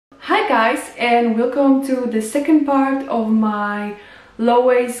guys, and welcome to the second part of my low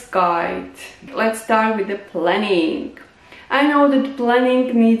waist guide. Let's start with the planning. I know that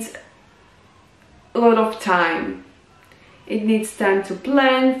planning needs a lot of time. It needs time to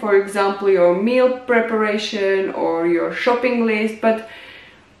plan, for example, your meal preparation or your shopping list, but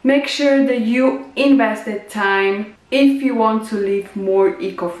make sure that you invest that time if you want to live more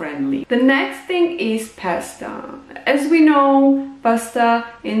eco-friendly. The next thing is pasta. As we know, pasta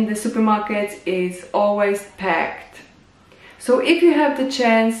in the supermarkets is always packed. So if you have the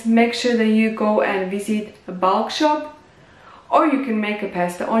chance, make sure that you go and visit a bulk shop, or you can make a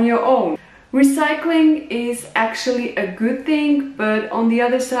pasta on your own. Recycling is actually a good thing, but on the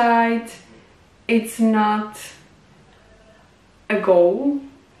other side, it's not a goal.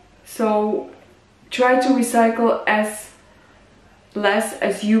 So try to recycle as less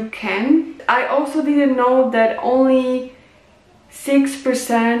as you can. I also didn't know that only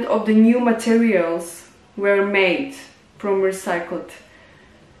 6% of the new materials were made from recycled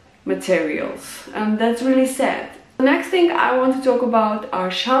materials, and that's really sad. The next thing I want to talk about are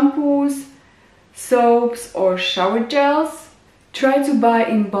shampoos, soaps or shower gels. Try to buy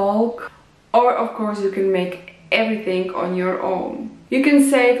in bulk, or of course you can make everything on your own. You can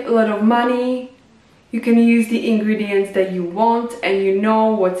save a lot of money, you can use the ingredients that you want and you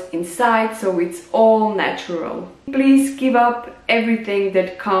know what's inside, so it's all natural. Please give up everything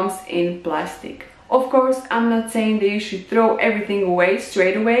that comes in plastic. Of course, I'm not saying that you should throw everything away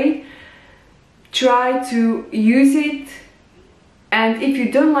straight away. Try to use it, and if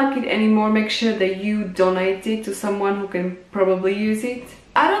you don't like it anymore, make sure that you donate it to someone who can probably use it.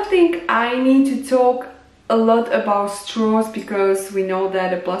 I don't think I need to talk a lot about straws, because we know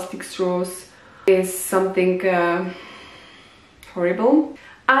that the plastic straws is something horrible.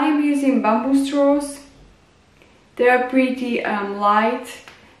 I am using bamboo straws. They are pretty light,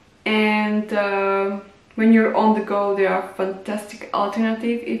 and when you're on the go, they are a fantastic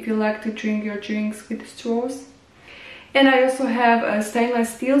alternative if you like to drink your drinks with straws. And I also have a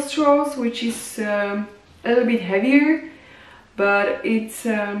stainless steel straws, which is a little bit heavier, but it's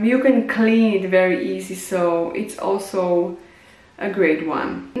you can clean it very easy, so it's also a great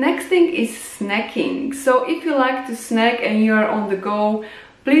one. Next thing is snacking. So if you like to snack and you are on the go,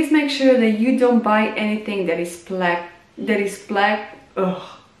 please make sure that you don't buy anything that is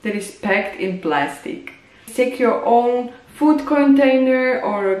packed in plastic. Take your own food container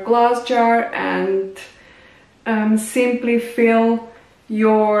or a glass jar and simply fill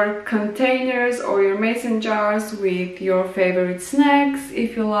your containers or your mason jars with your favorite snacks,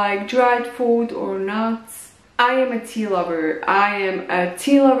 if you like dried food or nuts. I am a tea lover.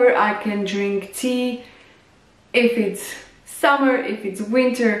 I can drink tea if it's summer, if it's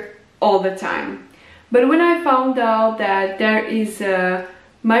winter, all the time. But when I found out that there is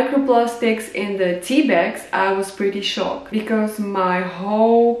microplastics in the tea bags, I was pretty shocked, because my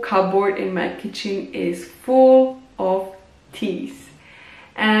whole cupboard in my kitchen is full of teas.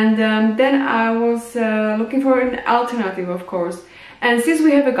 And then I was looking for an alternative, of course. And since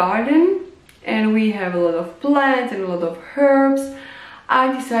we have a garden and we have a lot of plants and a lot of herbs,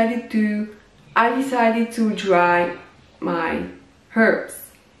 I decided to dry my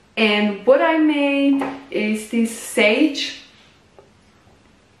herbs. And what I made is this sage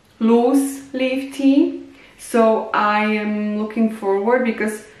loose leaf tea. So I am looking forward,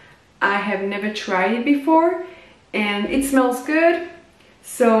 because I have never tried it before and it smells good.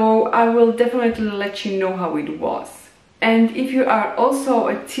 So I will definitely let you know how it was. And if you are also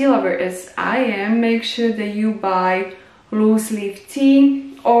a tea lover as I am, make sure that you buy loose leaf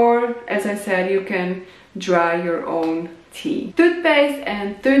tea, or as I said, you can dry your own tea. Toothpaste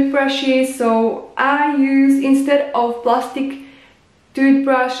and toothbrushes. So I use, instead of plastic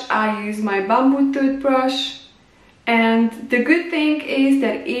toothbrush, I use my bamboo toothbrush. And the good thing is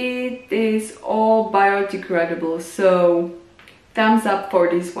that it is all biodegradable, so thumbs up for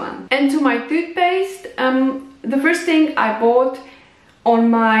this one. And to my toothpaste, the first thing I bought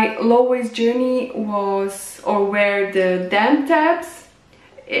on my low waist journey were the damp tabs.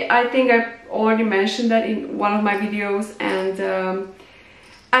 I think I already mentioned that in one of my videos, and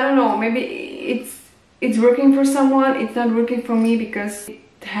I don't know, maybe it's working for someone, it's not working for me, because it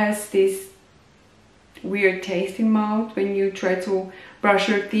has this weird taste in mouth when you try to brush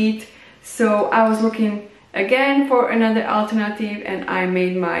your teeth. So I was looking again for another alternative, and I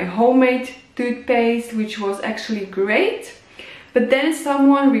made my homemade toothpaste, which was actually great. But then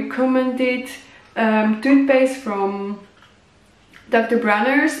someone recommended toothpaste from Dr.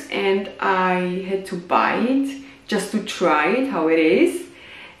 Bronner's, and I had to buy it just to try it, how it is.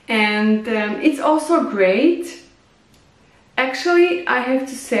 And it's also great. Actually, I have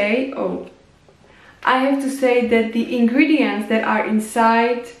to say that the ingredients that are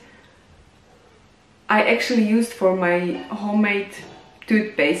inside I actually used for my homemade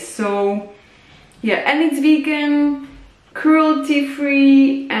toothpaste. So yeah, and it's vegan,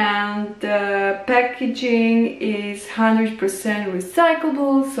 cruelty-free, and the packaging is 100%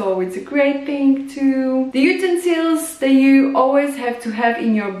 recyclable, so it's a great thing too. The utensils that you always have to have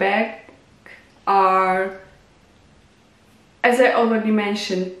in your bag are, as I already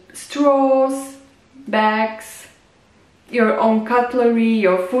mentioned, straws, bags, your own cutlery,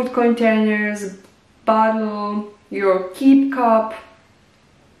 your food containers, bottle, your keep cup.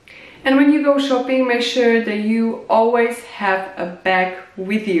 And when you go shopping, make sure that you always have a bag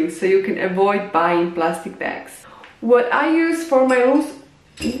with you so you can avoid buying plastic bags. What I use for my loose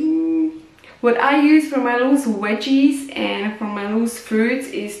veggies and for my loose fruits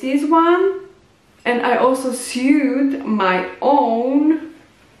is this one. And I also sewed my own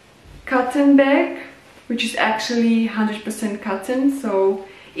cotton bag, which is actually 100% cotton, so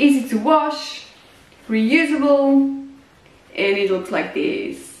easy to wash, reusable, and it looks like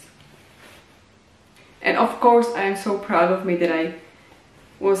this. And of course, I am so proud of me that I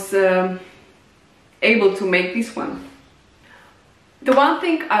was able to make this one. The one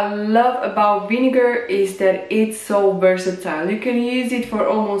thing I love about vinegar is that it's so versatile. You can use it for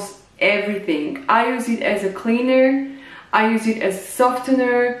almost everything. I use it as a cleaner, I use it as a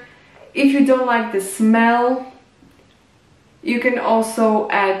softener. If you don't like the smell, you can also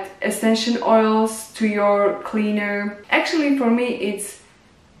add essential oils to your cleaner. Actually, for me, it's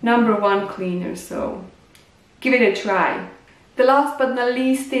 #1 cleaner, so give it a try. The last but not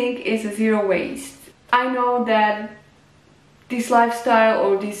least thing is a zero waste. I know that this lifestyle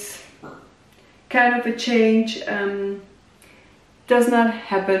or this kind of a change does not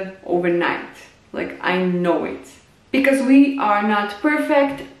happen overnight. Like, I know it. Because we are not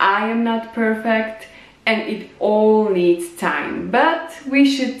perfect, I am not perfect, and it all needs time. But we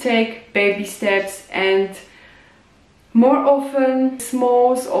should take baby steps, and more often,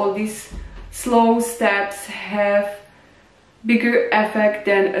 smalls or these slow steps have bigger effect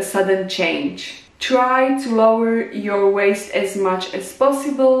than a sudden change. Try to lower your waste as much as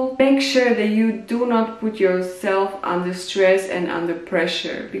possible. Make sure that you do not put yourself under stress and under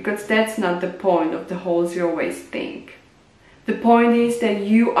pressure, because that's not the point of the whole zero waste thing. The point is that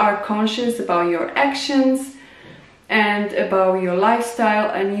you are conscious about your actions and about your lifestyle,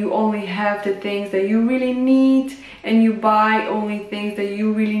 and you only have the things that you really need, and you buy only things that you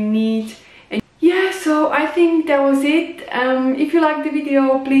really need. And yeah, so I think that was it. If you liked the video,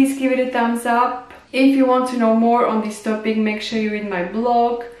 please give it a thumbs up. If you want to know more on this topic, make sure you read my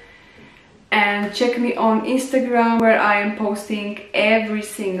blog and check me on Instagram, where I am posting every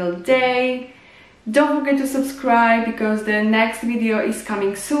single day. Don't forget to subscribe, because the next video is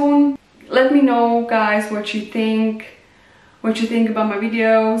coming soon. Let me know, guys, what you think about my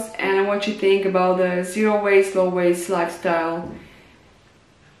videos and what you think about the zero waste, low waste lifestyle.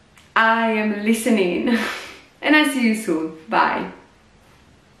 I am listening. And I see you soon. Bye.